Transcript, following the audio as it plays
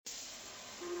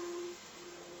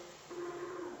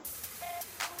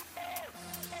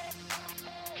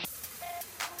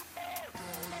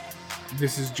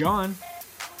This is John.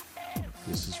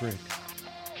 This is Rick.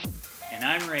 And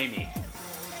I'm Raimi.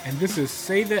 And this is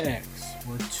Say the X,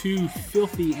 where two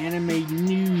filthy anime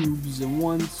noobs and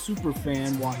one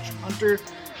superfan watch Hunter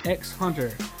x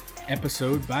Hunter,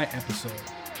 episode by episode.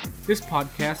 This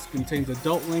podcast contains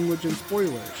adult language and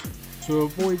spoilers. To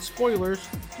avoid spoilers,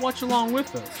 watch along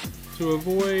with us. To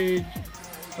avoid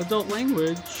adult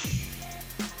language,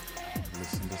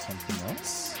 Listen to something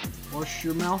else? wash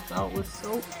your mouth out with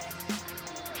soap.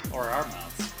 Or our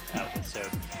mouths out with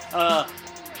soap.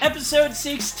 Episode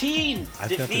 16, I've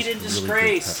Defeat got and this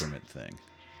Disgrace. really good peppermint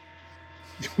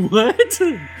thing. What?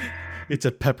 It's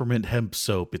a peppermint hemp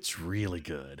soap. It's really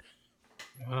good.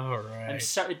 All I'm right.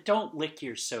 sorry, don't lick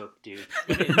your soap, dude.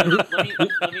 Let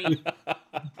me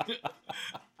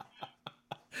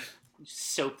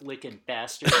soap licking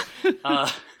bastard.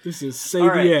 This is Say All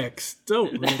right. the X.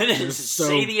 Don't lick This your is soap,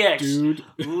 Say the X. dude.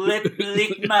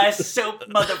 Lick my soap,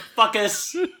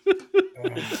 motherfuckers.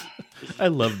 I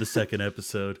love the second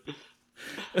episode.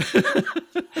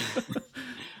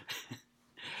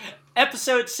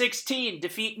 Episode 16,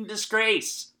 Defeat and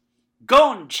Disgrace.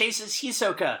 Gon chases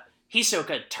Hisoka.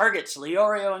 Hisoka targets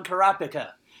Leorio and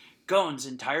Kurapika. Gon's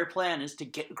entire plan is to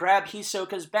grab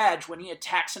Hisoka's badge when he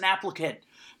attacks an applicant.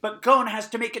 But Gon has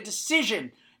to make a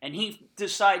decision, and he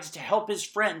decides to help his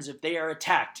friends if they are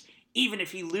attacked, even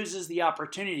if he loses the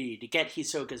opportunity to get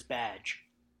Hisoka's badge.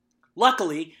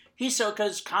 Luckily,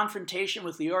 Hisoka's confrontation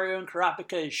with Leorio and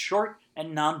Kurapika is short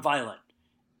and non-violent.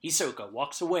 Hisoka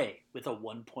walks away with a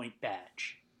 1-point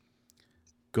badge.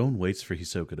 Gon waits for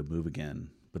Hisoka to move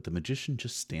again, but the magician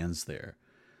just stands there.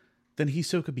 Then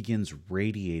Hisoka begins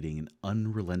radiating an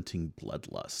unrelenting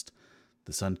bloodlust.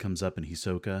 The sun comes up and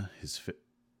Hisoka, his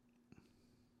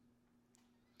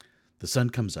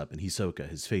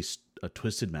face a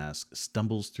twisted mask,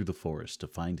 stumbles through the forest to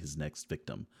find his next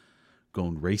victim.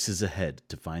 Gon races ahead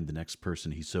to find the next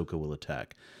person Hisoka will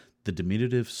attack. The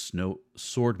diminutive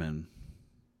swordman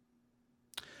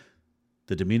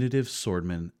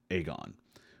Aegon.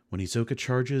 When Hisoka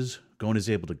charges, Gon is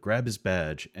able to grab his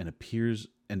badge and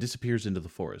disappears into the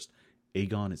forest.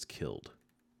 Aegon is killed.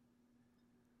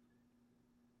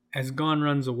 As Gon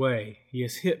runs away, he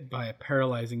is hit by a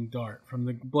paralyzing dart from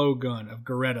the blowgun of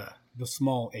Garetta, the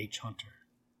small H Hunter.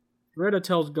 Garetta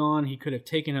tells Gon he could have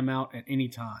taken him out at any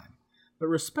time, but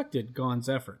respected Gon's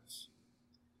efforts.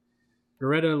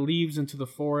 Garetta leaves into the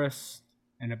forest,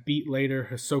 and a beat later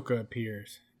Hisoka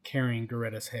appears, carrying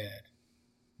Garetta's head.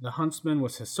 The huntsman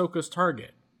was Hisoka's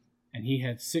target, and he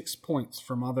had 6 points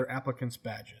from other applicants'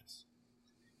 badges.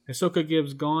 Hisoka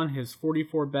gives Gon his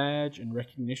 44 badge in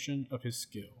recognition of his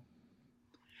skill.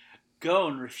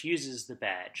 Gon refuses the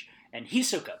badge, and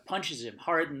Hisoka punches him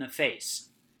hard in the face.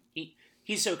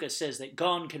 Hisoka says that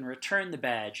Gon can return the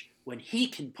badge when he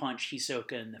can punch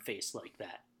Hisoka in the face like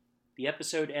that. The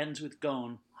episode ends with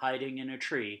Gon hiding in a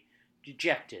tree,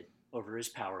 dejected over his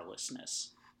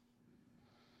powerlessness.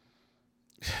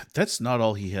 That's not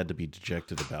all he had to be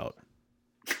dejected about.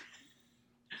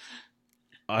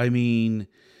 I mean,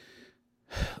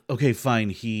 okay,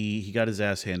 fine. He got his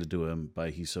ass handed to him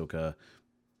by Hisoka.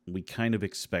 We kind of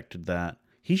expected that.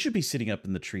 He should be sitting up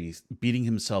in the trees, beating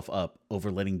himself up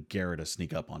over letting Garetta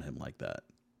sneak up on him like that.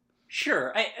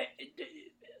 Sure, I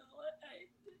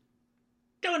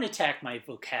don't attack my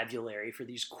vocabulary for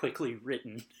these quickly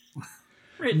written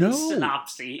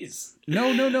synopses.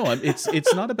 No.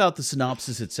 It's not about the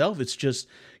synopsis itself. It's just,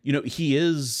 he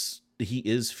is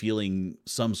feeling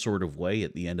some sort of way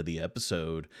at the end of the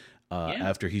episode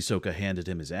after Hisoka handed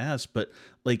him his ass. But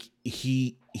like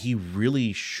he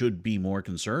really should be more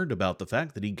concerned about the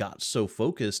fact that he got so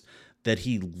focused that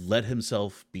he let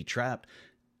himself be trapped.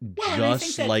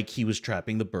 Just like he was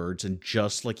trapping the birds and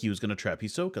just like he was going to trap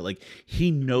Hisoka. Like,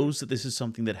 he knows that this is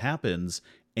something that happens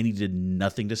and he did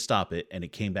nothing to stop it, and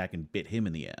it came back and bit him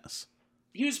in the ass.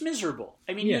 He was miserable.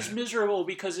 He was miserable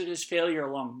because of his failure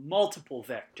along multiple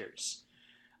vectors.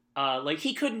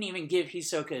 He couldn't even give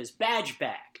Hisoka his badge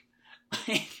back.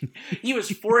 He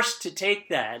was forced to take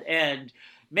that, and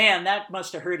man, that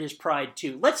must have hurt his pride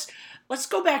too. Let's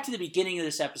go back to the beginning of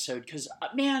this episode, because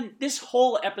man, this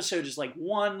whole episode is like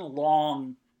one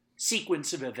long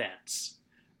sequence of events,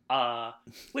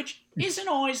 which isn't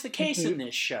always the case in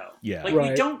this show. Yeah,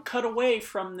 we don't cut away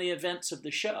from the events of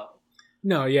the show.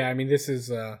 No, yeah, I mean, this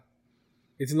is,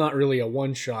 it's not really a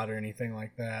one-shot or anything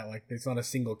like that. Like, it's not a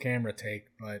single camera take,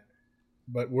 but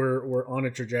we're on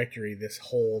a trajectory this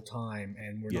whole time,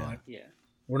 and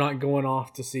we're not going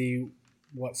off to see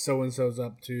what so-and-so's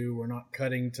up to. We're not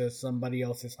cutting to somebody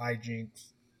else's hijinks.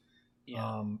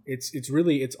 Yeah.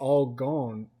 It's all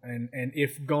Gon. And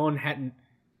if Gon hadn't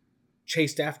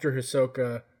chased after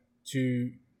Hisoka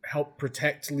to help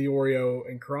protect Leorio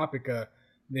and Kurapika,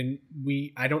 then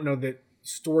I don't know that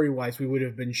story-wise we would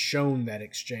have been shown that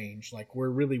exchange. Like, we're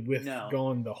really with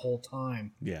Gon the whole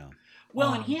time. Yeah.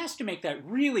 Well, and he has to make that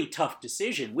really tough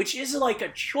decision, which is like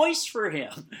a choice for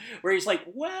him, where he's like,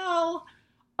 well,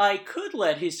 I could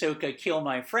let Hisoka kill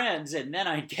my friends and then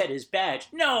I'd get his badge.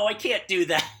 No, I can't do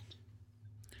that.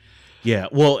 Yeah,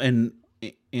 well, and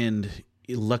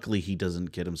luckily he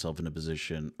doesn't get himself in a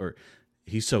position, or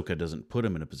Hisoka doesn't put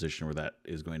him in a position where that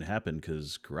is going to happen,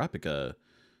 because Kurapika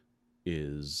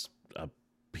is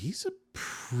he's a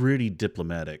pretty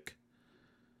diplomatic.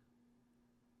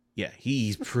 Yeah,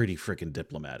 he's pretty freaking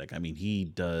diplomatic. I mean, he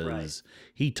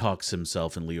talks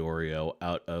himself and Leorio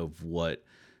out of what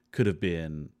could have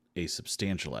been a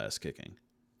substantial ass kicking.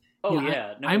 Oh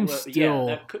yeah, no, I'm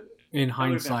still in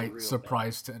hindsight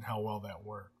surprised at how well that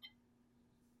worked.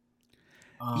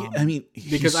 Yeah, I mean,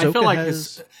 because Hisoka I feel like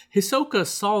Hisoka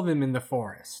saw them in the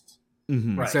forest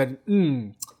and said,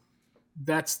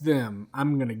 "That's them.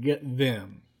 I'm gonna get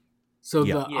them." So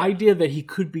the idea that he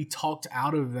could be talked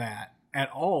out of that at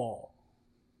all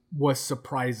was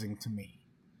surprising to me.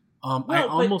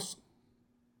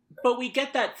 But we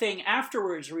get that thing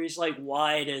afterwards where he's like,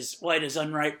 why does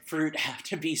unripe fruit have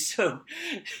to be so?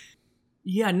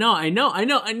 Yeah, no, I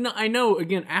know.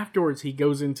 Again, afterwards he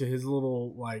goes into his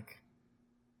little like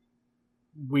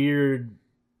weird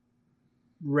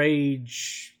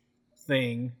rage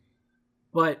thing,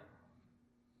 but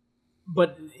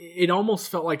it almost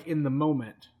felt like in the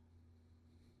moment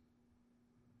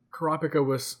Kurapika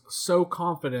was so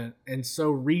confident and so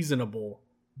reasonable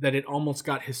that it almost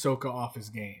got Hisoka off his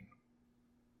game.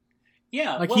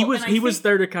 Yeah, like he was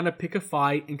there to kind of pick a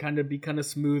fight and kind of be kind of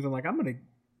smooth and like, I'm gonna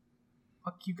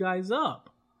fuck you guys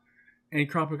up. And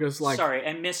Kurapika's like, sorry,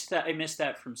 I missed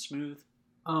that from Smooth.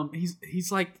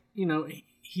 He's like, you know,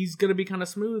 he's gonna be kind of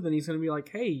smooth and he's gonna be like,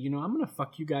 hey, you know, I'm gonna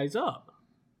fuck you guys up.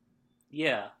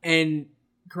 Yeah. And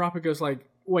Kurapika's like,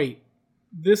 wait,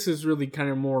 this is really kind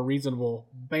of more reasonable.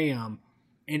 Bam.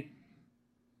 And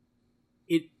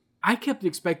I kept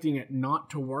expecting it not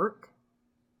to work.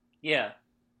 Yeah.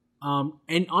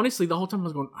 And honestly, the whole time I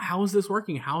was going, how is this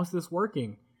working? How is this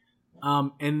working?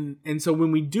 And so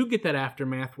when we do get that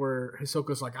aftermath where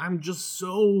Hisoka's like, I'm just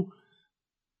so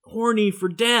horny for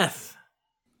death.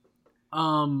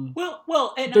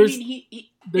 Well, and I mean,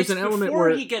 there's an element before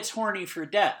where he gets horny for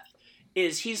death.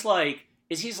 He's like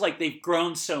they've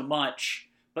grown so much,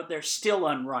 but they're still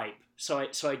unripe. So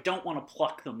I don't want to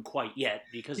pluck them quite yet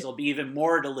because they'll be even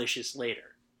more delicious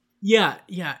later. Yeah,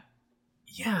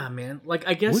 man. Like,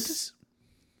 I guess.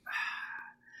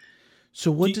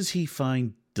 What does he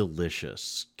find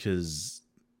delicious? Because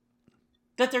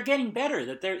that they're getting better,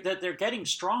 that they're getting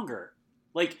stronger.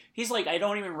 Like, he's like, I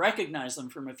don't even recognize them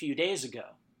from a few days ago.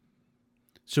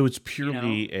 So it's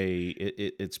purely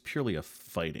it's purely a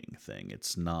fighting thing.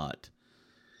 It's not.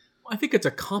 I think it's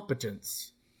a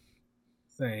competence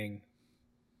thing.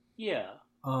 Yeah.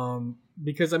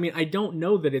 Because I mean, I don't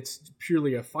know that it's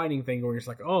purely a fighting thing where it's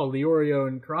like, oh, Leorio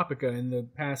and Kurapika in the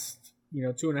past,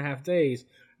 2.5 days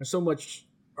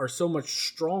are so much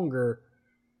stronger.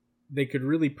 They could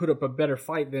really put up a better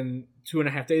fight than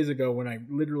 2.5 days ago when I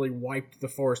literally wiped the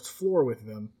forest floor with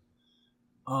them.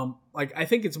 Like, I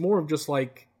think it's more of just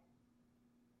like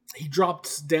he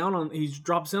drops in on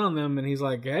them and he's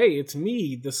like, hey, it's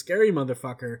me, the scary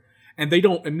motherfucker, and they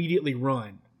don't immediately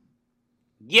run.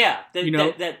 Yeah,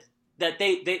 that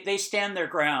they stand their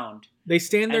ground. They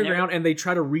stand their ground and they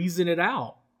try to reason it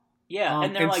out. Yeah,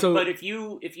 and they're like, but if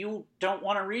you don't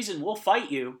want to reason, we'll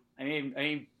fight you. I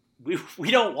mean,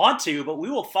 we don't want to, but we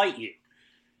will fight you.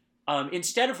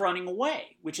 Instead of running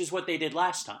away, which is what they did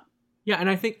last time. Yeah, and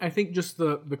I think just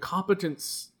the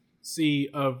competency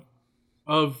of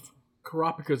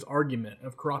Kurapika's argument,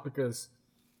 of Kurapika's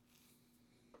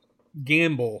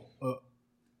gamble,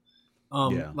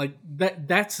 like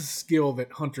that's a skill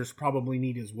that hunters probably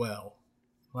need as well.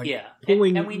 Like,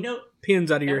 pulling and we know,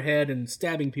 pins out of your head and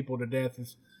stabbing people to death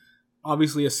is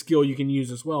obviously a skill you can use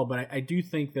as well. But I do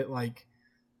think that like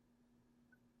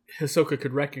Hisoka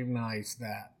could recognize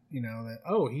that,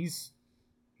 that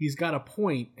he's got a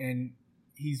point and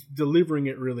he's delivering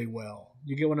it really well.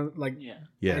 You get what I'm like?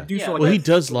 Yeah. I do feel like he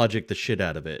does logic the shit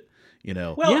out of it,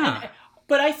 Well,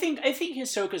 but I think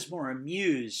Hisoka's more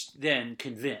amused than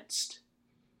convinced.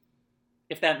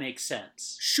 If that makes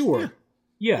sense. Sure.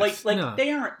 Yes. Like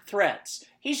they aren't threats.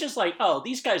 He's just like, oh,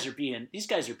 these guys are being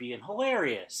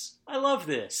hilarious. I love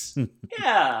this.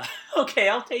 Yeah. Okay,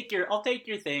 I'll take your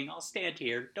thing. I'll stand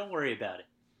here. Don't worry about it.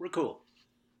 We're cool.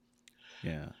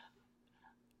 Yeah.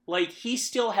 Like, he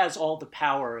still has all the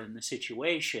power in the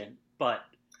situation, but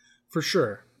for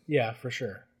sure. Yeah, for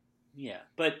sure. Yeah,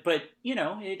 but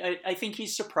I think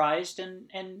he's surprised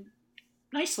and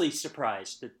nicely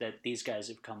surprised that these guys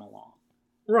have come along.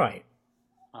 Right.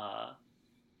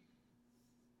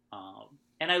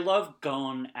 And I love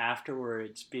Gon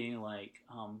afterwards being like,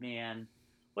 "Oh man,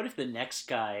 what if the next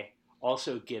guy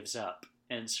also gives up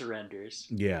and surrenders?"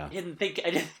 Yeah. I didn't think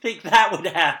that would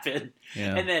happen.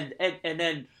 Yeah. And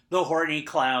then the horny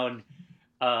clown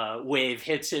wave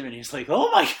hits him, and he's like, "Oh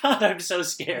my god, I'm so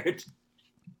scared."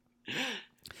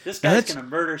 This guy's gonna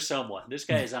murder someone. This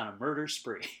guy is on a murder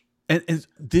spree. And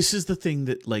this is the thing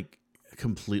that like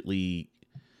completely.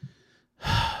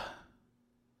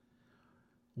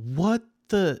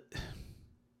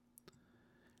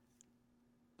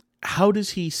 How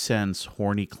does he sense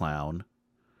horny clown?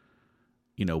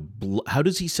 How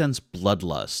does he sense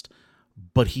bloodlust,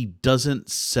 but he doesn't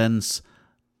sense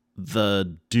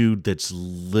the dude that's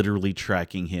literally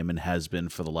tracking him and has been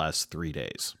for the last 3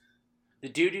 days? The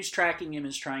dude who's tracking him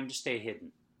is trying to stay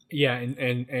hidden. Yeah,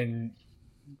 and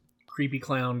creepy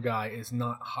clown guy is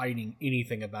not hiding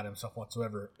anything about himself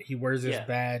whatsoever. He wears his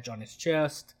badge on his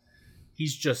chest.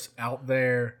 He's just out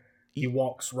there. He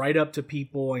walks right up to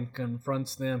people and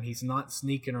confronts them. He's not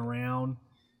sneaking around.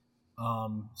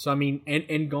 So I mean,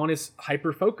 and Gon is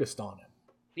hyper focused on him.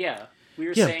 Yeah. We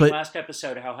were saying last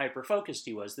episode how hyper focused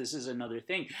he was. This is another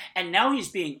thing. And now he's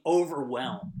being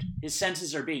overwhelmed. His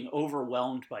senses are being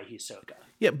overwhelmed by Hisoka.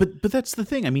 Yeah, but that's the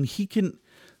thing. I mean, he can.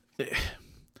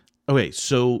 Okay,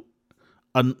 so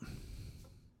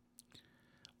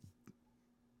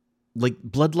like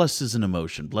bloodlust is an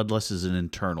emotion. Bloodlust is an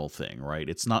internal thing, right?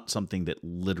 It's not something that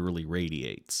literally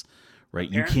radiates, right?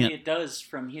 Apparently you can't. It does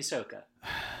from Hisoka.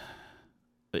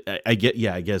 I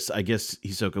guess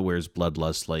Hisoka wears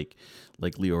bloodlust like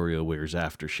Leorio wears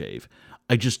aftershave.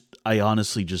 I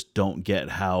honestly just don't get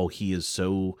how he is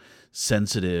so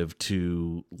sensitive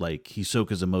to like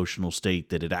Hisoka's emotional state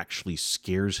that it actually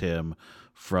scares him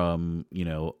from,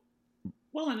 a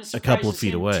couple of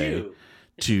feet away.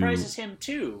 It surprises him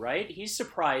too, right? He's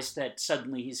surprised that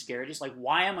suddenly he's scared. He's like,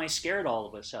 why am I scared all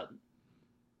of a sudden?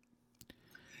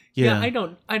 Yeah, I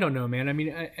don't know, man. I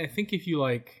mean, I think if you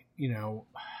like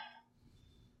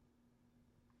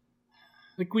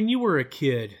when you were a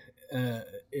kid,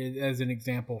 as an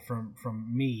example from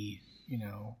me,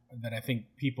 that I think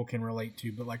people can relate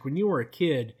to, but like when you were a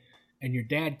kid and your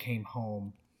dad came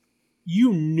home,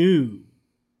 you knew,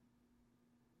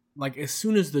 like as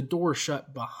soon as the door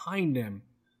shut behind him,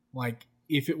 like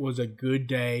if it was a good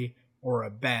day or a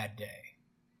bad day.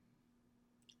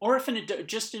 Or if an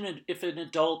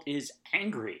adult is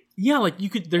angry. Yeah, like you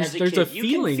could. There's a feeling,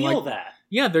 you can feel like that.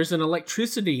 Yeah, there's an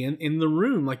electricity in the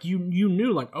room. Like you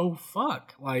knew, like, oh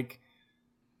fuck, like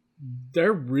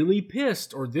they're really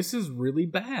pissed, or this is really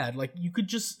bad. Like you can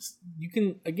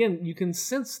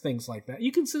sense things like that.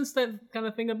 You can sense that kind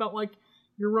of thing about like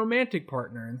your romantic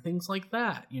partner and things like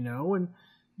that, and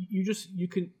you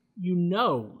can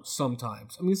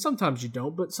sometimes. I mean, sometimes you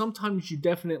don't, but sometimes you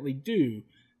definitely do.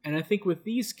 And I think with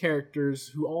these characters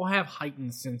who all have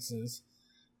heightened senses,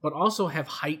 but also have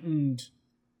heightened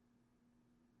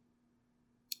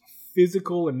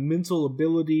physical and mental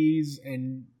abilities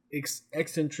and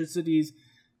eccentricities,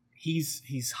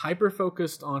 he's hyper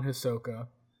focused on Hisoka,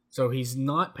 so he's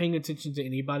not paying attention to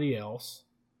anybody else.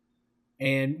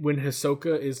 And when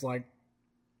Hisoka is like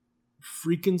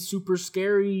freaking super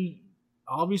scary,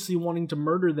 obviously wanting to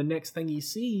murder the next thing he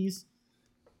sees,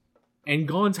 and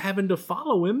Gon's having to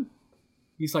follow him,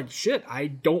 he's like, shit, I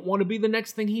don't want to be the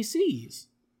next thing he sees.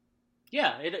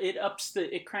 Yeah,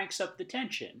 it cranks up the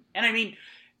tension. And I mean,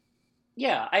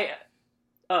 yeah,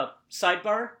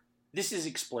 sidebar, this is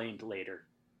explained later.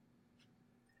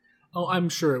 Oh, I'm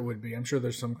sure it would be. I'm sure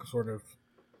there's some sort of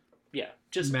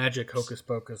just magic hocus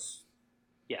pocus.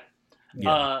 Yeah.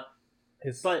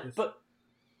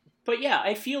 But yeah,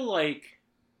 I feel like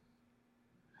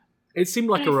it seemed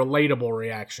like a relatable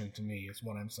reaction to me, is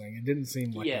what I'm saying. It didn't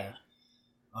seem like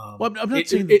well, I'm not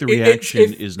saying that the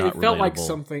reaction is not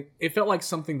relatable. It felt like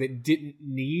something that didn't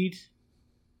need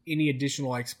any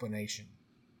additional explanation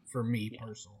for me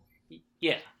personally.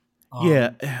 Yeah.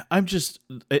 I'm just,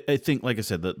 I think, like I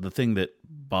said, the thing that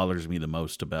bothers me the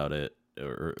most about it,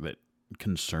 or that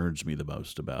concerns me the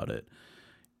most about it,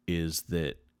 is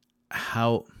that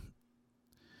how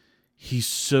he's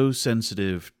so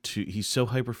sensitive he's so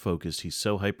hyper-focused, he's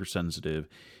so hypersensitive,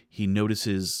 he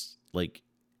notices, like,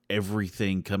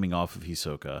 everything coming off of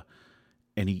Hisoka,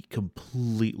 and he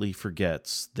completely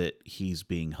forgets that he's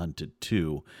being hunted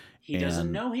too. He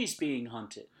doesn't know he's being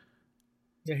hunted.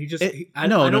 Yeah, I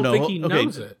don't think he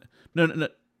knows it. No.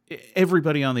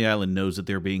 everybody on the island knows that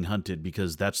they're being hunted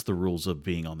because that's the rules of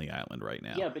being on the island right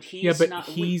now. Yeah, but he's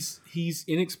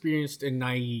inexperienced and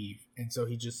naive, and so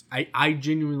he just I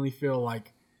genuinely feel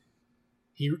like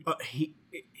he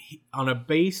on a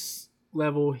base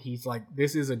level he's like,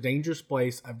 this is a dangerous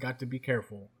place, I've got to be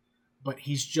careful, but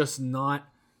he's just not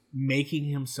making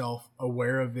himself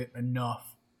aware of it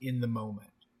enough in the moment.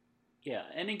 Yeah,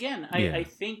 and again, I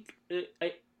think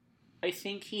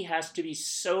he has to be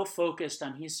so focused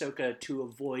on Hisoka to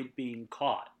avoid being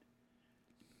caught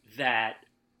that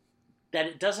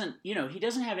it doesn't, he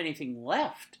doesn't have anything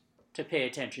left to pay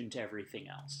attention to everything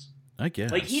else. I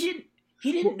guess. Like he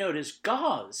didn't notice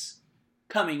Gauze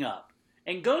coming up,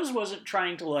 and Gauze wasn't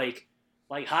trying to like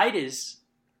hide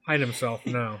himself.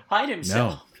 No, hide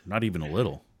himself. No, not even a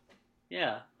little.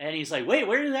 Yeah, and he's like, wait,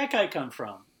 where did that guy come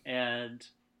from? And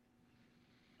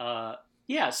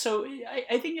yeah, so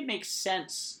I think it makes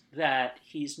sense that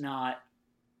he's not.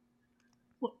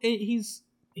 Well, he's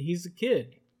a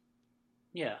kid.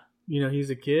 Yeah. He's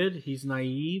a kid. He's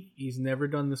naive. He's never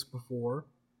done this before.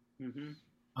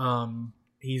 Mm-hmm.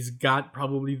 He's got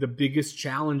probably the biggest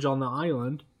challenge on the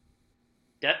island.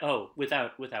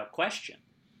 Without question.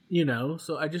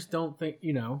 So I just don't think,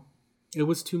 it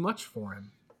was too much for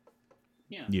him.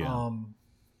 Yeah.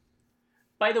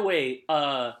 By the way,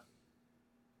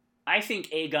 I think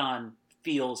Aegon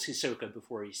feels Hisoka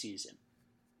before he sees him.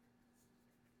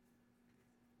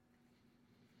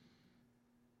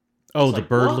 Oh, the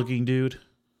bird-looking dude?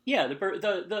 Yeah, the bird,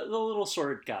 the little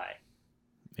sword guy.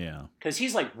 Yeah. Because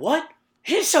he's like, what?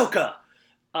 Hisoka!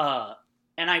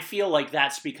 And I feel like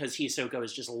that's because Hisoka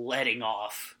is just letting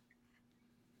off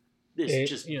this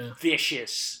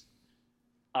vicious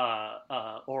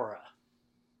aura.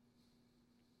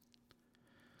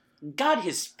 God,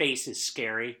 his face is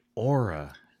scary.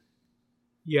 Aura.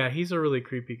 Yeah, he's a really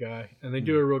creepy guy, and they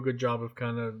do a real good job of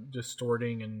kind of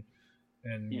distorting and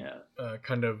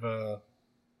kind of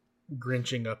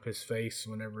grinching up his face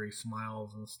whenever he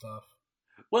smiles and stuff.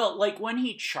 Well, like when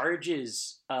he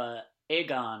charges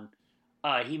Aegon,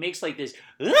 he makes like this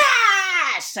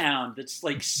 "ah" sound that's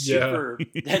like super.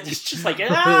 Yeah. That's just like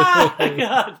ah.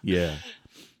 God. Yeah.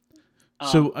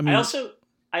 So I mean,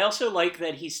 I also like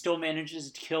that he still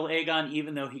manages to kill Aegon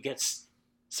even though he gets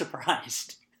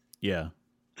surprised. Yeah.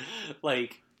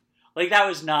 Like that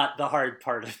was not the hard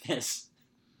part of this.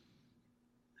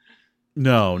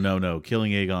 No.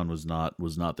 Killing Aegon was not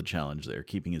the challenge there.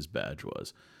 Keeping his badge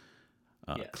was.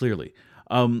 Clearly.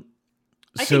 I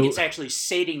think it's actually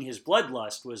sating his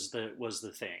bloodlust was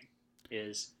the thing.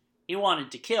 Is he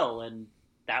wanted to kill, and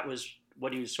that was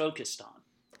what he was focused on.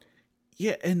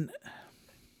 Yeah, and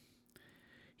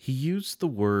he used the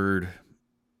word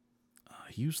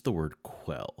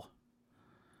quell.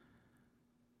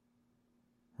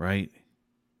 Right?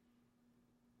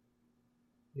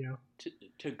 Yeah.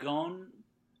 To Gon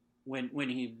when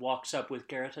he walks up with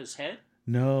Garata's head?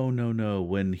 No.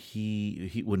 When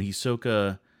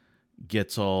Hisoka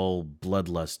gets all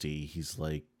bloodlusty, he's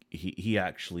like he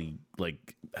actually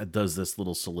like does this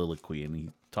little soliloquy, and he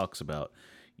talks about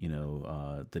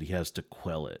that he has to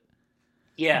quell it.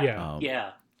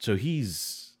 Yeah. So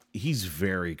he's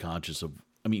very conscious of.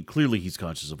 I mean, clearly he's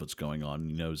conscious of what's going on.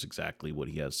 He knows exactly what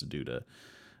he has to do to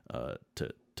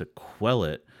quell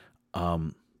it.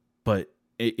 But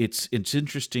it's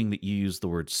interesting that you use the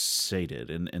word sated,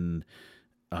 and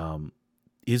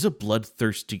is a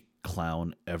bloodthirsty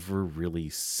clown ever really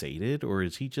sated, or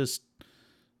is he just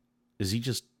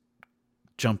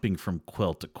jumping from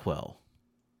quell to quell?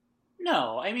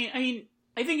 No, I mean,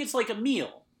 I think it's like a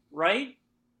meal, right?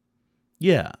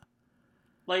 Yeah.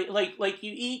 Like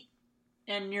you eat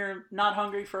and you're not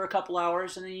hungry for a couple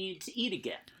hours, and then you need to eat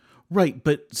again. Right,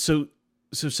 but so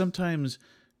sometimes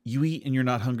you eat and you're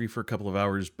not hungry for a couple of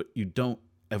hours, but you don't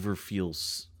ever feel.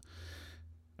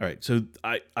 All right, so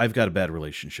I've got a bad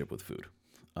relationship with food,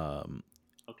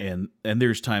 okay. and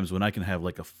there's times when I can have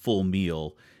like a full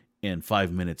meal, and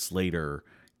 5 minutes later,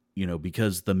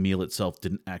 because the meal itself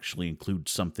didn't actually include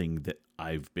something that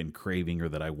I've been craving or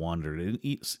that I wanted or didn't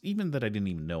eat, even that I didn't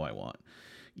even know I want.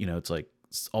 It's like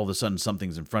all of a sudden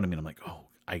something's in front of me, and I'm like, oh,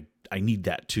 I need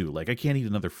that too. Like I can't eat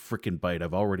another freaking bite.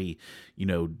 I've already,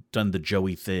 done the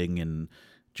Joey thing, and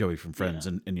Joey from Friends,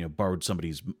 and borrowed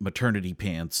somebody's maternity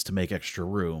pants to make extra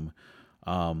room.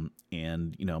 And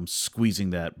I'm squeezing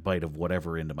that bite of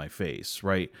whatever into my face,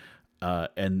 right?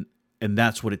 And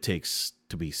that's what it takes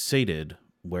to be sated.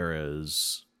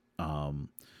 Whereas,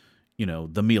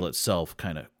 the meal itself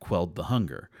kind of quelled the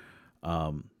hunger.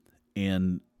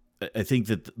 And I think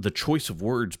that the choice of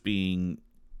words being,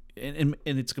 and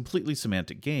it's a completely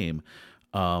semantic game,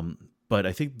 but but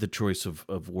I think the choice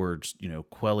of words,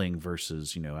 quelling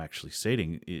versus, actually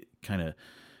stating it kind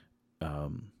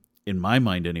of, in my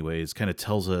mind anyways, kind of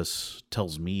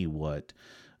tells me what,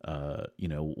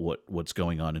 what's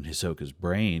going on in Hisoka's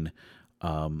brain.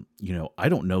 I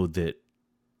don't know that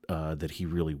he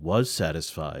really was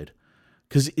satisfied,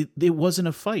 because it wasn't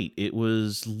a fight. It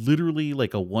was literally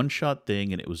like a one-shot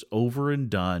thing, and it was over and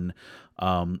done.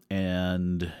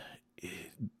 And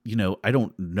I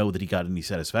don't know that he got any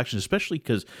satisfaction, especially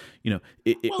because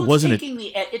it wasn't.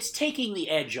 It's taking the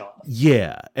edge off.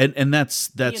 Yeah, and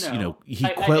that's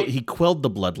he quelled the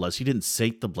bloodlust. He didn't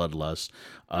sate the bloodlust,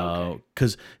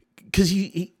 because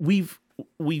we've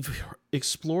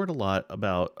explored a lot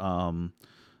about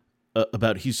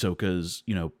Hisoka's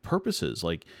purposes,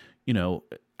 like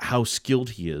how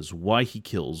skilled he is, why he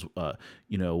kills,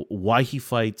 why he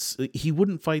fights. He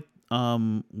wouldn't fight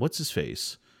what's his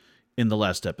face in the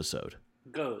last episode.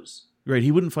 Goes. Right,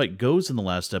 he wouldn't fight Goes in the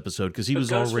last episode because he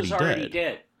was already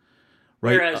dead.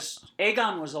 Right. Whereas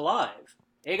Aegon was alive.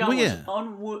 Aegon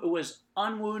was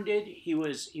unwounded. He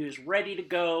was ready to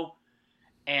go,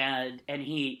 and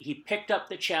he picked up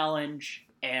the challenge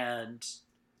and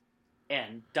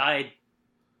died.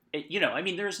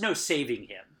 There's no saving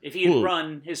him. If he had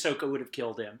run, Hisoka would have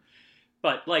killed him.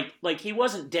 But he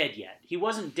wasn't dead yet. He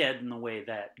wasn't dead in the way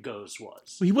that Goes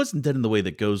was. Well, he wasn't dead in the way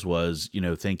that Goes was.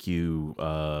 Thank you,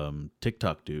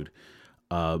 TikTok dude.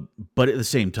 But at the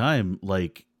same time,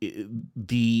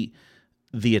 the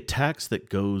attacks that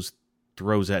Goes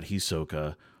throws at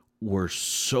Hisoka were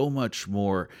so much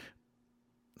more.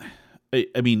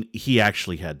 I mean, he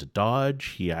actually had to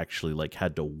dodge. He actually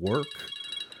had to work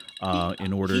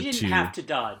in order to. He didn't have to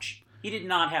dodge. He did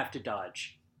not have to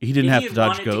dodge. He didn't have to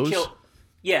dodge Goes?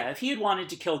 If he had wanted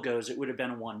to kill Goes, it would have been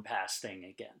a one-pass thing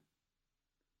again.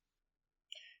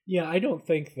 Yeah, I don't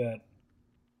think that...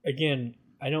 Again,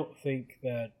 I don't think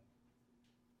that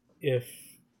if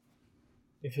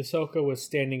Hisoka was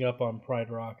standing up on Pride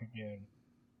Rock again,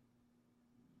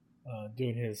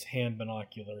 doing his hand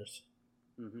binoculars,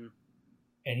 and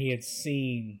he had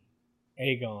seen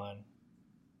Aegon,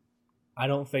 I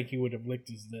don't think he would have licked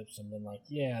his lips and been like,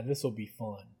 yeah, this will be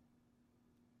fun.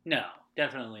 No,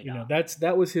 definitely not.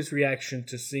 That was his reaction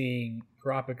to seeing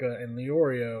Kurapika and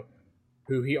Leorio,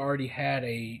 who he already had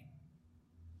a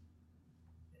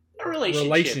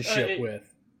relationship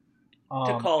with.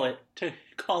 To call it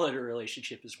a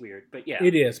relationship is weird, but yeah,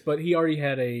 it is. But he already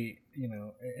had an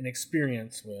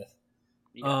experience with.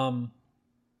 Yeah.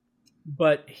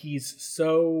 But he's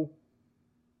so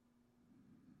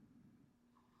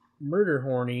murder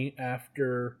horny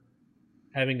after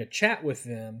having a chat with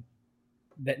them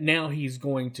that now he's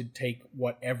going to take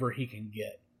whatever he can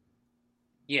get.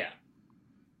 Yeah.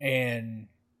 And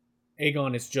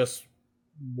Aegon is just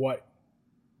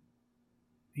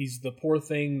he's the poor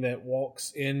thing that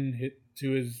walks in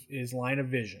to his line of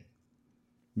vision.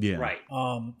 Yeah. Right.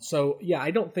 So yeah,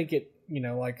 I don't think it,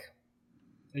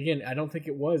 again, I don't think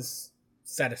it was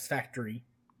satisfactory.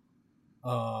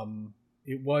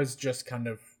 It was just kind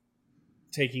of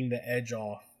taking the edge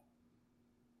off.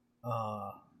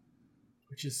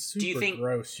 Which is super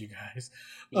gross, you guys.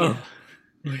 Yeah.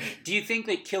 Do you think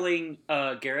that killing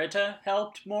Garreta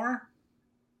helped more?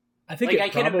 I think I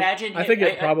can imagine. I think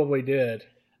it probably did.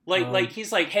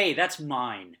 He's like, hey, that's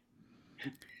mine.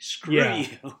 Screw you.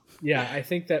 Yeah, I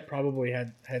think that probably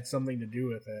had something to do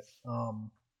with it.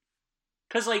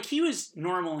 Because he was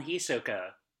normal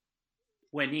Hisoka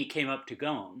when he came up to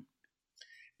Gon.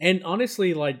 And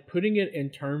honestly, putting it in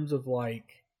terms of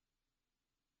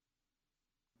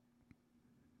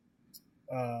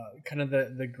kind of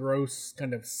the gross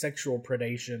kind of sexual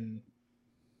predation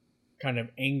kind of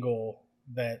angle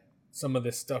that some of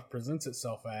this stuff presents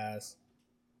itself as,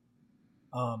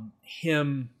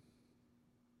 him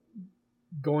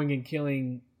going and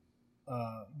killing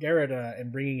Garreta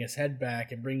and bringing his head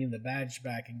back and bringing the badge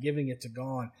back and giving it to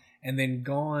Gon, and then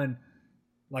Gon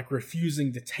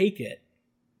refusing to take it.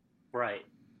 Right.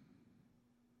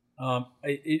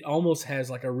 It almost has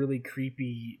a really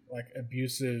creepy,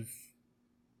 abusive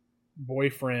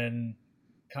boyfriend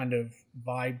kind of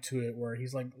vibe to it, where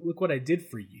he's like, look what I did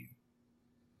for you.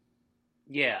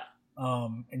 Yeah.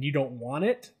 And you don't want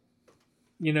it?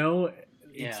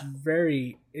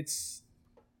 It's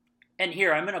and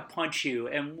here, I'm going to punch you,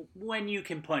 and when you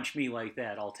can punch me like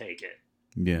that, I'll take it.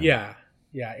 Yeah.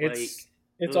 Yeah,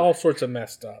 it's all sorts of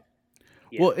messed up.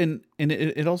 Yeah. Well, and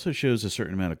it also shows a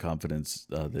certain amount of confidence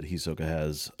that Hisoka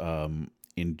has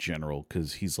in general,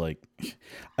 because he's like,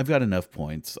 I've got enough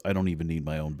points. I don't even need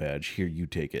my own badge. Here, you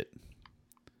take it.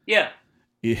 Yeah.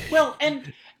 Well,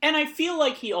 and I feel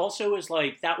like he also is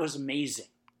like, that was amazing.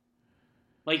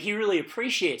 Like, he really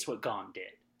appreciates what Gon did.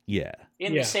 Yeah.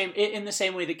 In the same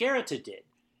way that Garretta did.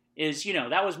 Is,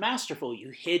 that was masterful. You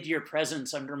hid your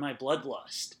presence under my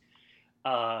bloodlust.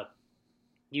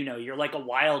 You're like a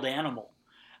wild animal.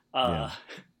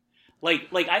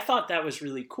 Like I thought that was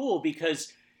really cool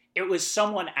because it was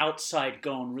someone outside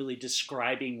Gon really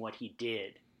describing what he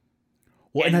did.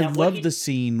 Well, and I love the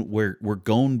scene where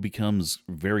Gon becomes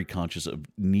very conscious of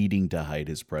needing to hide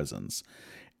his presence,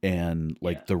 and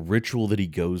the ritual that he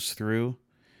goes through,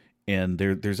 and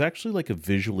there's actually like a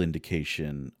visual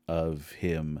indication of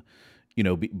him,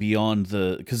 beyond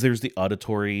because there's the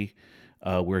auditory,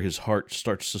 where his heart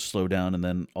starts to slow down, and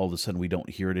then all of a sudden we don't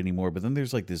hear it anymore. But then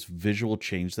there's like this visual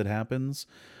change that happens,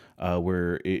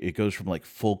 where it goes from like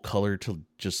full color to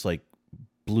just like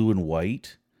blue and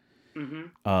white.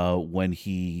 Mm-hmm. When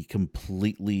he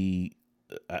completely,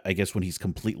 I guess when he's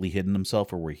completely hidden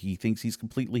himself, or where he thinks he's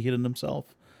completely hidden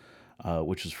himself,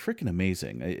 which is freaking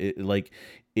amazing.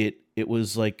 It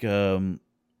was like, it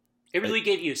really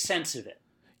gave you a sense of it.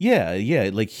 Yeah.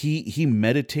 Like he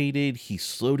meditated, he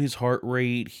slowed his heart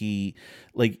rate.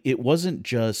 It wasn't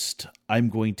just, I'm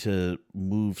going to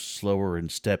move slower and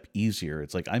step easier.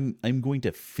 It's like, I'm going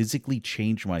to physically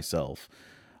change myself,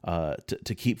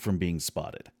 to keep from being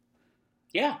spotted.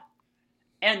 Yeah.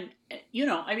 And,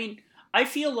 I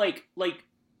feel like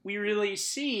we really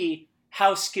see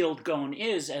how skilled Gon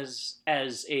is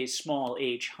as a small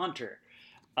H hunter.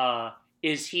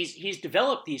 Is he's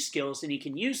developed these skills and he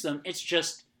can use them. It's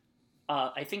just,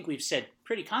 I think we've said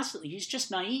pretty constantly, he's just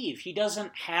naive. He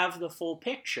doesn't have the full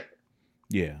picture.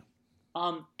 Yeah.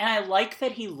 And I like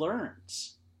that he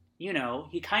learns. He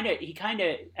kind of,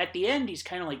 at the end, he's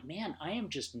kind of like, man, I am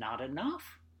just not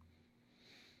enough.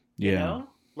 Yeah.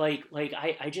 I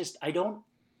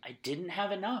didn't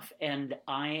have enough, and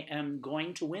I am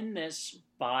going to win this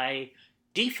by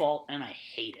default, and I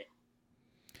hate it.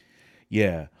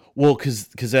 Yeah. Well, because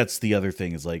that's the other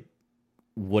thing is like,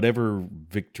 whatever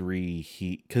victory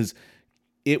because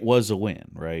it was a win,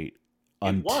 right?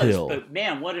 But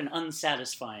man, what an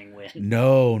unsatisfying win.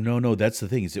 No. That's the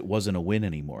thing is it wasn't a win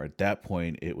anymore. At that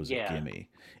point, it was a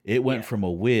gimme. It went from a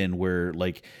win where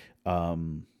like,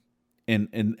 and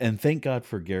thank God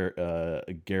for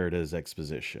Garretta's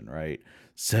exposition, right?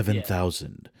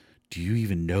 7,000. Do you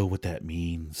even know what that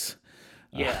means?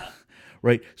 Yeah.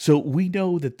 Right. So we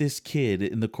know that this kid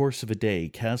in the course of a day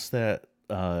cast that,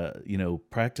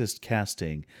 practiced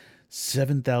casting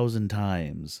 7,000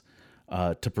 times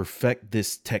to perfect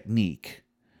this technique.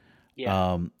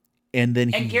 Yeah. And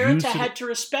then Garretta had to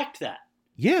respect that.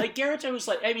 Yeah. Like Garretta was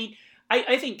like, I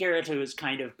think Garretta was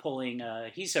kind of pulling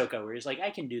Hisoka, where he's like, I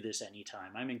can do this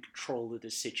anytime. I'm in control of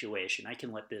this situation. I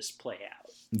can let this play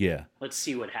out. Yeah. Let's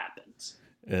see what happens.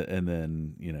 And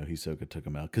then, Hisoka took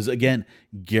him out. Because, again,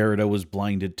 Garretta was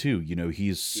blinded, too.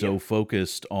 He's so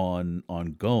focused on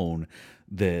Gon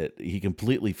that he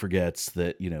completely forgets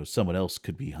that, someone else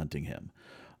could be hunting him.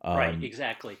 Right,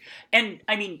 exactly. And,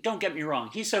 don't get me wrong.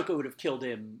 Hisoka would have killed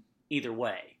him either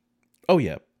way. Oh,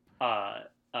 yeah.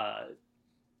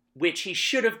 Which he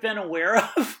should have been aware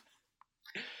of.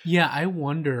 Yeah, I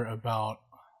wonder about...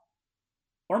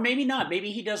 Or maybe not.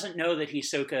 Maybe he doesn't know that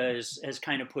Hisoka has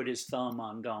kind of put his thumb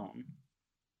on Gon.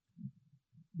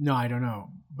 No, I don't know.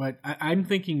 But I'm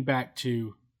thinking back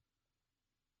to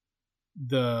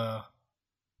the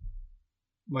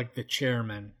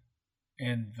chairman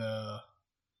and the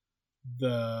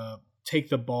take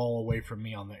the ball away from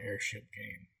me on the airship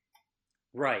game.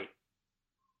 Right.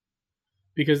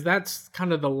 Because that's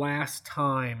kind of the last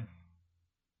time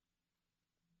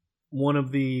one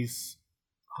of these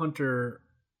hunter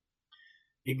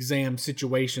exam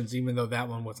situations, even though that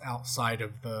one was outside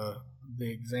of the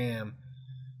exam,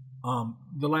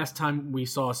 the last time we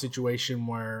saw a situation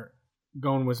where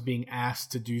Gon was being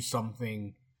asked to do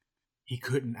something he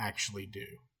couldn't actually do.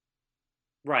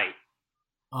 Right.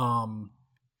 And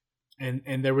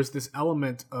there was this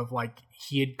element of like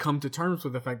he had come to terms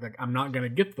with the fact that I'm not going to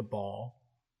get the ball,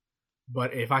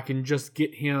 but if I can just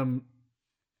get him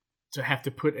to have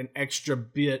to put an extra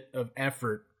bit of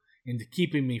effort into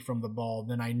keeping me from the ball,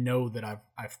 then I know that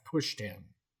I've pushed him.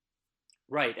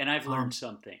 Right, and I've learned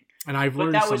something. And I've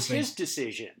learned something. But that was his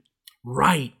decision.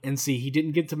 Right, and see, he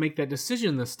didn't get to make that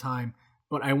decision this time,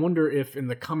 but I wonder if in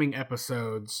the coming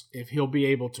episodes, if he'll be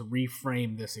able to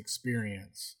reframe this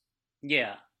experience.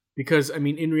 Yeah. Because,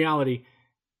 in reality,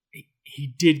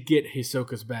 he did get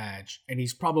Hisoka's badge, and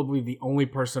he's probably the only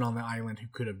person on the island who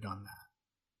could have done that.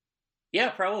 Yeah,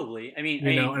 probably.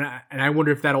 And I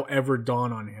wonder if that'll ever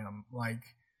dawn on him.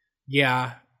 Like,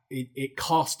 yeah, it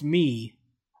cost me,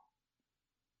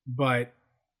 but,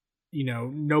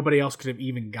 nobody else could have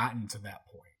even gotten to that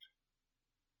point.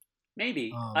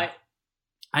 Maybe. I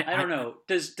don't know.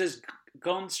 Does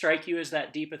Gon strike you as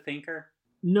that deep a thinker?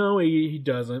 No, he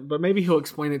doesn't. But maybe he'll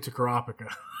explain it to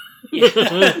Kurapika.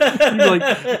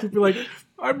 Yeah. he'd be like,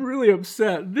 I'm really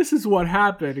upset. This is what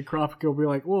happened. And Kurapika will be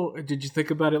like, well, did you think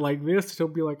about it like this? And he'll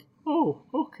be like, oh,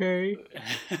 okay.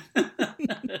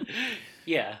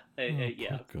 Yeah.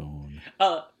 Yeah.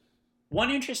 One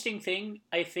interesting thing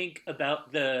I think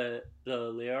about the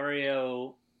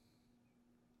Leorio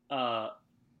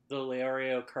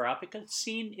Kurapika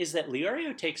scene is that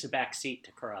Leorio takes a back seat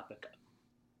to Kurapika.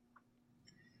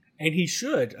 And he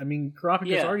should. I mean,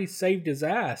 Kurapika's already saved his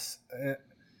ass.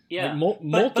 Yeah.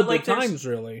 Multiple times,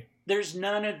 really. There's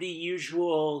none of the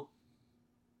usual,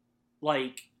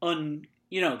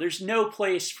 there's no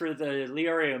place for the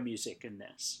Leorio music in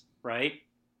this, right?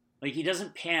 Like, he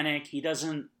doesn't panic. He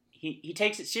doesn't, he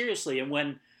takes it seriously. And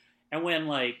when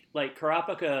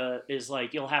Kurapika is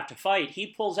like, you'll have to fight, he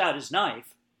pulls out his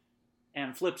knife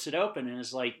and flips it open and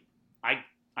is like,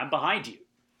 I'm behind you.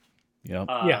 Yep.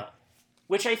 Yeah.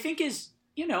 Which I think is,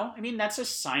 that's a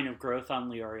sign of growth on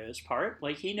Leorio's part.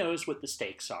 Like, he knows what the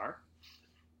stakes are.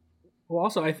 Well,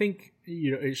 also, I think,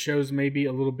 it shows maybe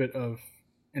a little bit of,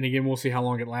 and again, we'll see how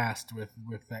long it lasts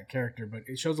with that character, but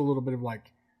it shows a little bit of,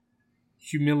 like,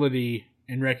 humility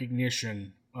and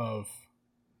recognition of,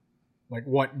 like,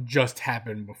 what just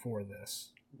happened before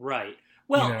this. Right.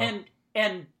 Well,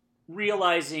 and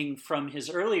realizing from his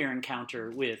earlier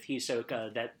encounter with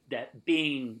Hisoka that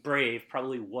being brave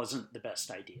probably wasn't the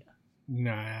best idea.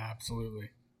 No, absolutely.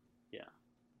 Yeah.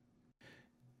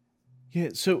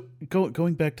 Yeah, so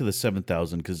going back to the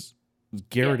 7,000, because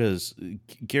Gerada's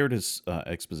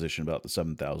exposition about the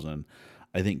 7,000,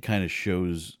 I think kind of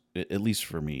shows, at least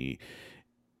for me.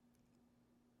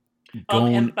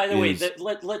 And by the way,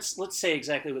 let's say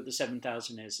exactly what the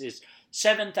 7,000 is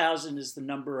 7,000 is the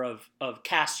number of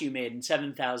casts you made, and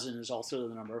 7,000 is also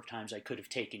the number of times I could have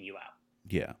taken you out.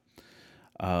 Yeah.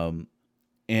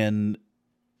 And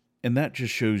that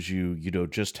just shows you,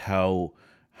 just how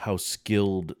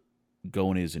skilled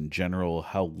Gon is in general,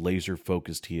 how laser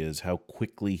focused he is, how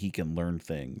quickly he can learn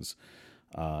things,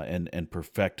 and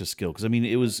perfect a skill. Because I mean,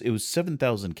 it was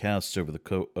 7,000 casts over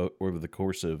the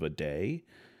course of a day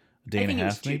and a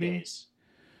half, maybe 2 days.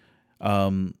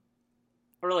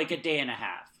 Or like a day and a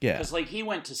half. Yeah. Because he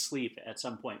went to sleep at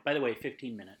some point. By the way,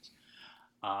 15 minutes.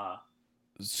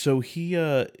 So he,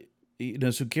 so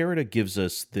Gerada gives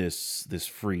us this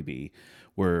freebie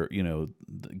where,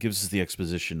 gives us the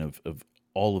exposition of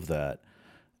all of that.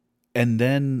 And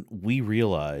then we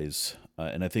realize,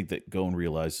 and I think that Gon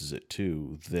realizes it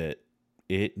too, that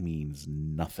it means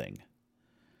nothing.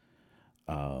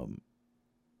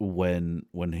 When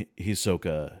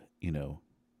Hisoka,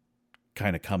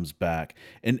 kind of comes back,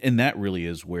 and that really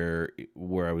is where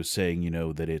I was saying,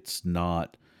 that it's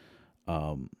not,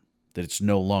 that it's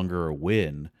no longer a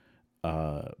win,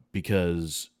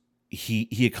 because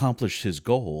he accomplished his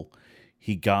goal,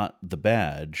 he got the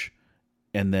badge,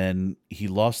 and then he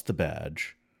lost the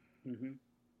badge, and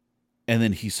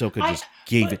then Hisoka just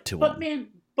gave it to him. But man,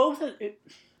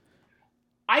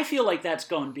 I feel like that's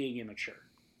Gon being immature.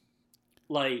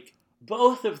 Like,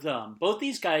 both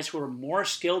these guys who are more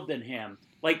skilled than him,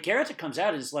 like, Gerada comes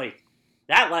out and is like,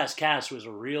 that last cast was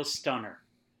a real stunner.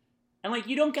 And, like,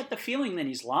 you don't get the feeling that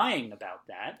he's lying about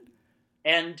that.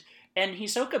 And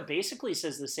Hisoka basically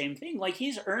says the same thing. Like,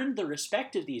 he's earned the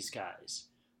respect of these guys.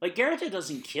 Like, Gerada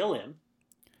doesn't kill him.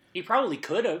 He probably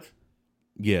could have.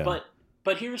 Yeah.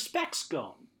 But he respects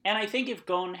Gon. And I think if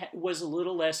Gon was a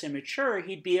little less immature,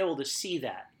 he'd be able to see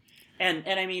that. And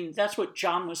I mean, that's what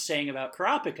John was saying about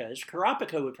Kurapika. Is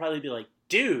Kurapika would probably be like,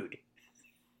 dude.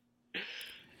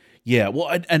 Yeah, well,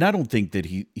 I don't think that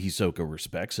Hisoka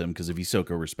respects him, because if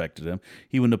Hisoka respected him,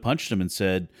 he wouldn't have punched him and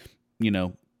said,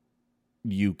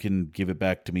 you can give it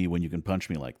back to me when you can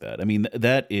punch me like that. I mean,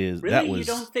 that was...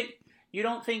 You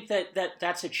don't think that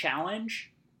that's a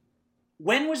challenge?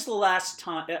 When was the last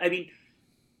time... I mean,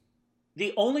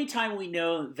 the only time we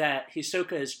know that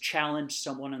Hisoka has challenged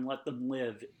someone and let them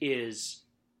live is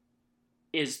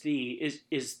the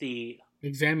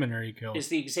Examiner he killed. Is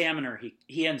the Examiner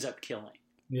he ends up killing.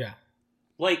 Yeah.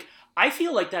 Like, I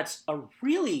feel like that's a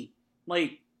really,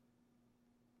 like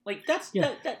that's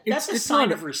a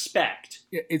sign of respect.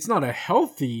 It's not a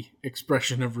healthy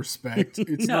expression of respect.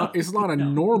 It's not a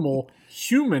normal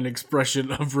human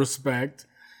expression of respect.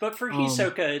 But for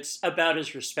Hisoka, it's about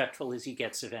as respectful as he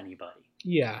gets of anybody.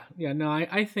 Yeah, no,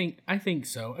 I think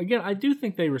so. Again, I do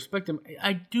think they respect him.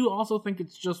 I do also think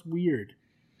it's just weird.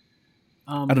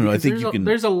 I don't know. I think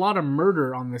there's a lot of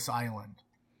murder on this island.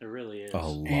 There really is. A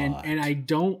lot. And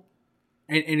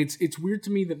And it's weird to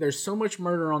me that there's so much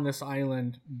murder on this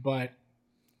island, but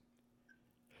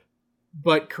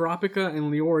Kurapika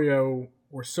and Leorio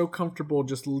were so comfortable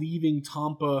just leaving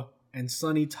Tampa and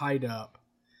Sunny tied up,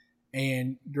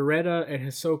 and Garetta and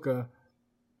Hisoka,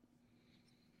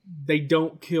 they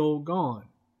don't kill Gon.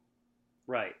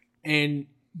 Right. And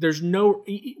there's no,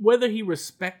 whether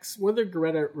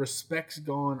Garetta respects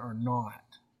Gon or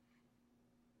not,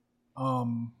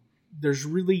 there's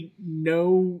really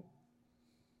no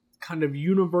kind of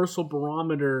universal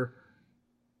barometer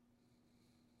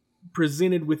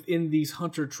presented within these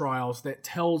hunter trials that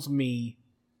tells me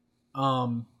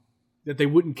that they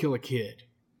wouldn't kill a kid.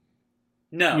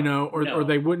 No. Or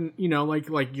they wouldn't,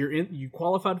 like you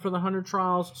qualified for the hunter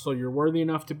trials, so you're worthy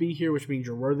enough to be here, which means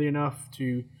you're worthy enough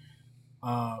to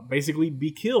basically be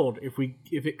killed if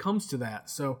it comes to that.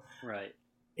 So right.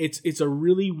 It's a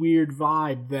really weird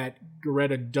vibe that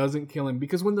Garetta doesn't kill him,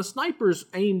 because when the sniper's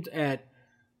aimed at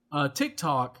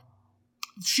TikTok,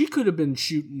 she could have been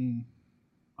shooting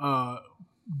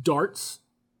darts.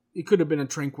 It could have been a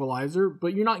tranquilizer,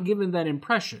 but you're not given that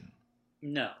impression.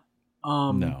 No.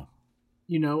 No.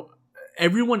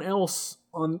 Everyone else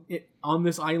on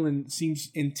this island seems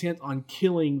intent on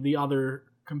killing the other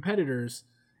competitors,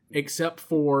 except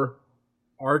for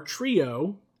our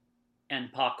trio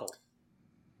and Pockle.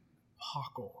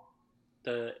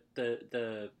 The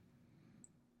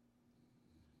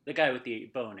guy with the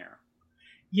bow and arrow.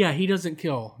 Yeah, he doesn't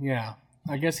kill. Yeah,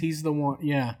 I guess he's the one.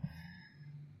 Yeah,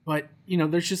 but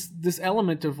there's just this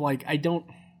element of like I don't.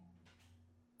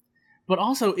 But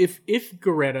also, if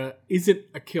Garetta isn't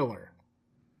a killer,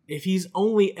 if he's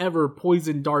only ever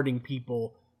poison darting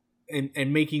people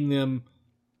and making them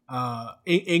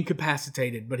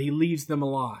incapacitated, but he leaves them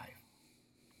alive,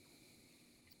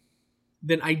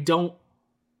 then I don't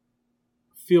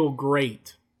feel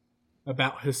great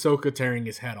about Hisoka tearing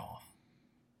his head off.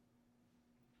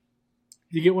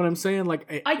 You get what I'm saying?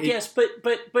 Like I guess, but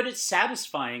it's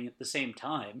satisfying at the same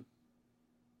time.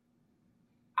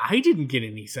 I didn't get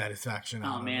any satisfaction out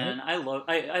of it. Oh man, I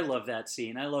love that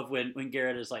scene. I love when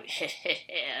Garrett is like,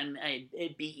 and I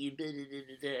beat you,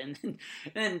 and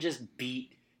then just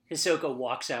beat. Hisoka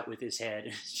walks out with his head.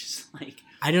 It's just like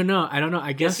I don't know.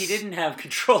 I guess he didn't have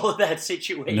control of that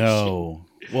situation. No,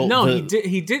 well, no,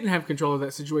 he didn't have control of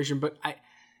that situation. But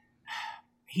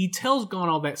he tells Gon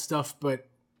all that stuff, but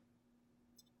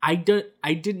I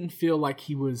didn't feel like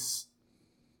he was.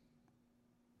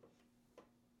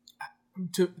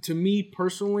 To me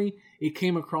personally, it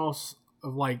came across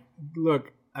of like,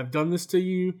 look, I've done this to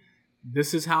you.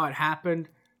 This is how it happened.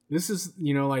 This is,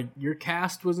 like your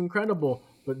cast was incredible,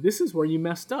 but this is where you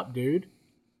messed up, dude.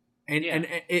 And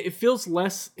it feels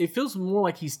more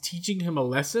like he's teaching him a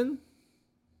lesson.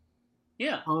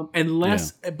 Yeah. And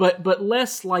less, but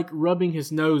less like rubbing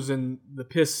his nose in the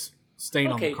piss stain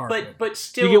on the carpet. But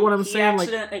still, you get what I'm saying?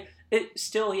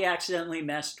 He accidentally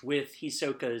messed with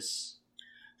Hisoka's.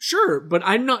 Sure, but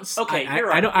I'm not. Okay, I, you're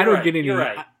right. I don't get any. You're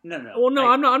right. No. Well, no,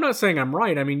 I'm not saying I'm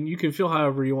right. I mean, you can feel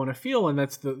however you want to feel, and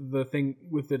that's the thing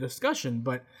with the discussion.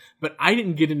 But I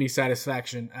didn't get any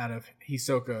satisfaction out of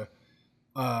Hisoka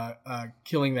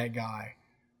killing that guy.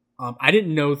 I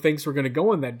didn't know things were going to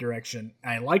go in that direction.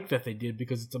 I like that they did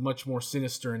because it's a much more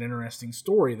sinister and interesting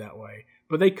story that way.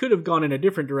 But they could have gone in a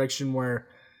different direction where,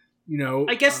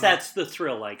 I guess that's the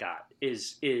thrill I got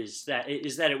is that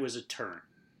it was a turn.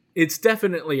 It's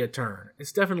definitely a turn.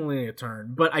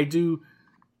 But I do.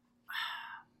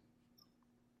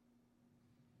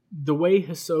 The way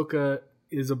Hisoka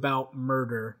is about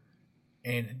murder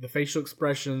and the facial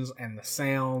expressions and the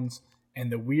sounds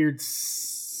and the weird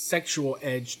sexual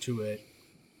edge to it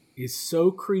is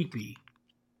so creepy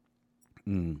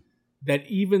that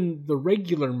even the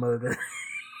regular murder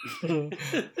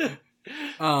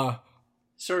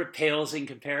sort of pales in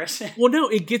comparison. Well, no,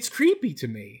 it gets creepy to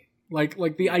me.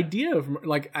 Like the idea of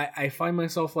like I find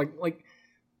myself like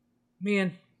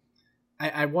man,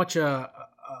 I watch an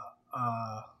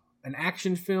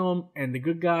action film and the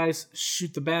good guys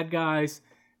shoot the bad guys,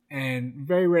 and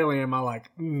very rarely am I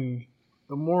like the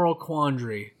moral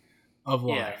quandary of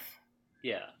life.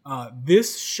 Yeah.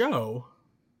 This show,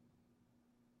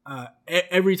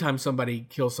 every time somebody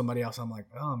kills somebody else, I'm like,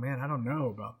 oh man, I don't know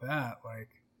about that. Like,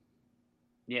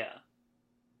 yeah.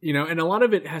 And a lot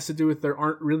of it has to do with there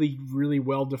aren't really, really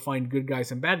well-defined good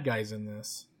guys and bad guys in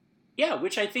this. Yeah,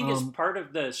 which I think is part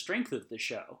of the strength of the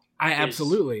show.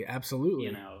 Absolutely.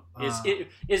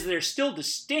 Is they're still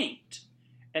distinct,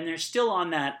 and they're still on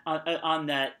that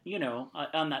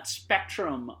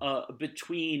spectrum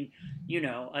between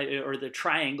or the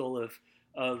triangle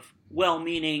of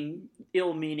well-meaning,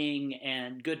 ill-meaning,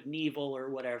 and good and evil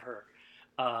or whatever.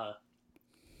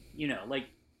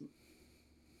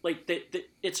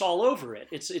 it's all over it.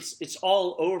 It's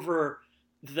all over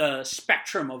the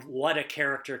spectrum of what a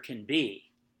character can be,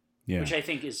 which I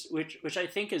think is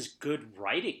good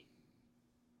writing.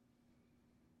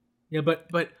 Yeah, but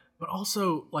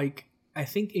also, like, I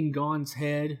think in Gon's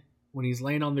head, when he's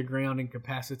laying on the ground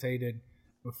incapacitated,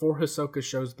 before Hisoka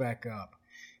shows back up,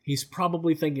 he's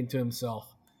probably thinking to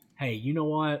himself, hey, you know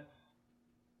what?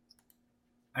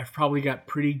 I've probably got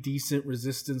pretty decent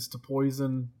resistance to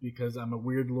poison because I'm a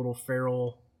weird little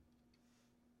feral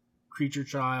creature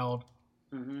child.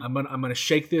 Mm-hmm. I'm gonna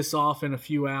shake this off in a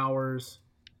few hours,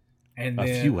 and then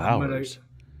a few hours.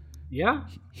 Yeah,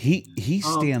 he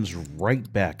stands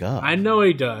right back up. I know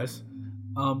he does,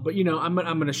 but I'm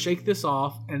gonna shake this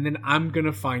off, and then I'm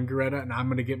gonna find Greta, and I'm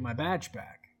gonna get my badge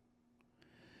back.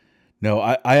 No,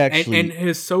 I actually and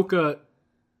Hisoka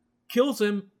kills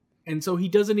him. And so he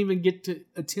doesn't even get to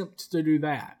attempt to do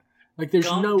that. Like, there's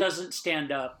Gon doesn't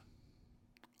stand up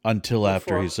until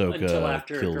after Hisoka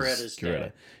kills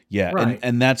Greta. Yeah, right.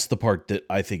 and that's the part that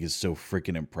I think is so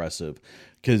freaking impressive,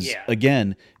 because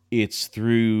again, it's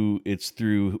through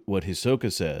what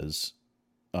Hisoka says.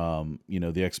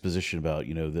 The exposition about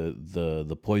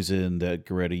the poison that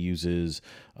Greta uses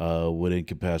would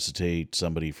incapacitate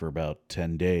somebody for about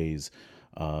 10 days.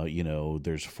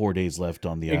 There's 4 days left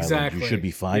on the island. You should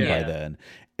be fine by then.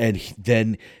 And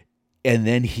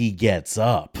then he gets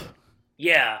up.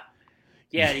 Yeah.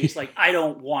 Yeah. And he's like, I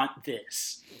don't want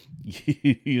this.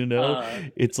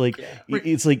 It's like,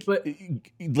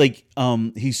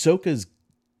 Hisoka's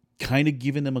kind of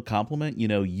giving them a compliment.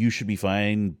 You should be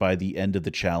fine by the end of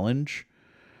the challenge.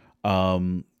 A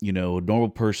normal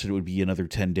person, it would be another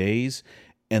 10 days.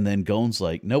 And then Gon's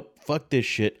like, nope, fuck this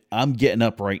shit. I'm getting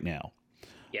up right now.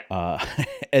 Yeah,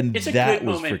 and it's a that good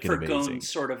was moment freaking for amazing. Gon's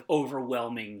sort of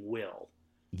overwhelming will.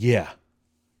 Yeah,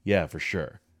 for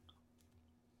sure.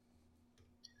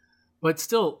 But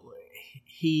still,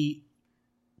 it's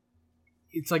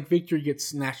like victory gets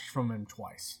snatched from him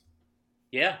twice.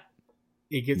 Yeah,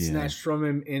 it gets snatched from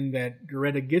him in that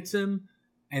Greta gets him,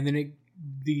 and then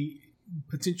the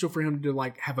potential for him to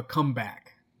like have a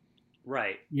comeback,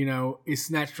 right? Is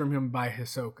snatched from him by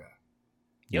Hisoka.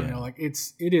 Yep.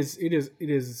 It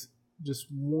is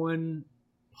just one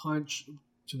punch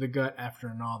to the gut after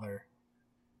another.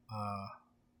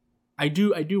 I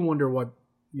do wonder what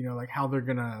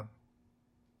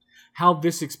how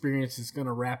this experience is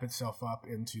gonna wrap itself up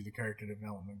into the character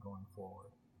development going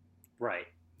forward. Right.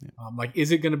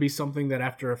 Is it gonna be something that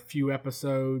after a few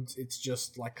episodes it's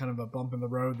just like kind of a bump in the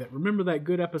road that remember that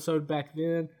good episode back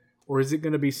then, or is it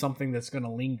gonna be something that's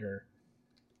gonna linger?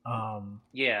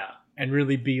 And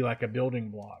really be like a building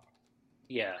block.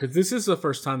 Yeah. Because this is the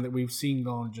first time that we've seen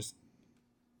Gon just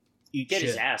get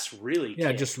his ass really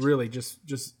kicked. Just really just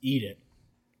eat it.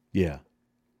 Yeah.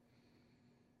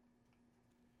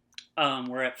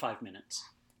 We're at 5 minutes.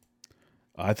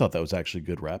 I thought that was actually a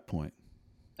good wrap point.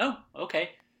 Oh,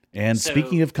 okay. And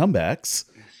speaking of comebacks.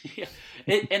 Yeah.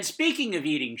 And speaking of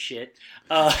eating shit,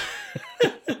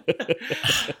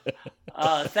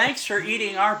 thanks for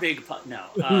eating our big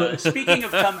no. Speaking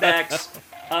of comebacks,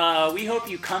 we hope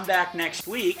you come back next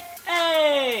week.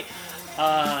 Hey!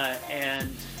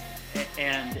 And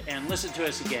listen to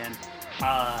us again.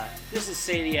 This is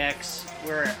Say the X.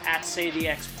 We're at Say the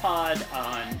X Pod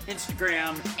on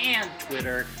Instagram and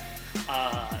Twitter.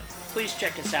 Please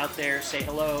check us out there. Say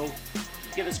hello.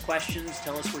 Give us questions.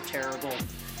 Tell us we're terrible.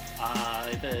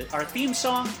 Our theme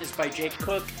song is by Jake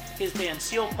Cook. His band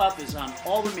Seal Pup is on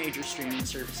all the major streaming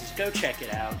services. Go check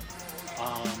it out.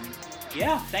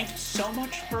 Thank you so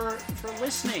much for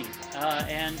listening.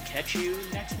 And catch you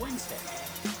next Wednesday.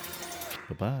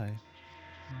 Bye-bye.